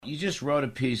You just wrote a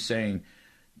piece saying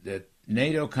that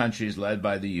NATO countries led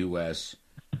by the U.S.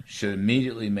 should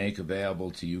immediately make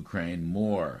available to Ukraine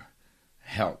more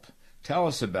help. Tell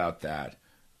us about that.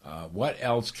 What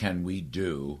else can we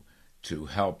do to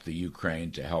help the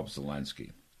Ukraine, to help Zelensky?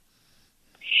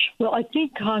 Well, I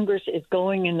think Congress is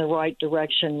going in the right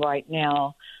direction right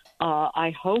now.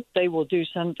 I hope they will do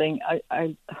something.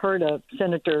 I heard a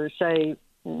senator say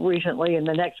recently in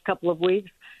the next couple of weeks,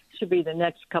 should be the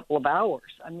next couple of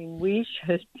hours. I mean, we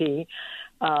should be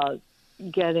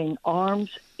getting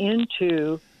arms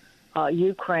into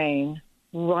Ukraine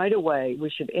right away. We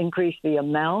should increase the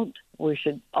amount. We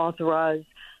should authorize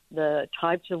the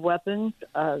types of weapons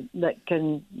that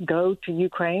can go to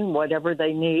Ukraine, whatever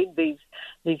they need,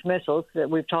 these missiles that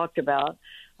we've talked about,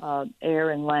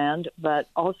 air and land, but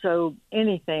also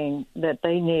anything that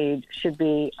they need should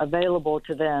be available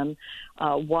to them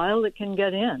while it can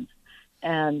get in.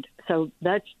 And so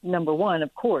that's number one,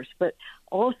 of course, but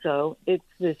also it's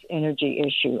this energy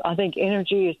issue. I think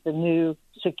energy is the new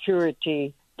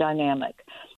security dynamic.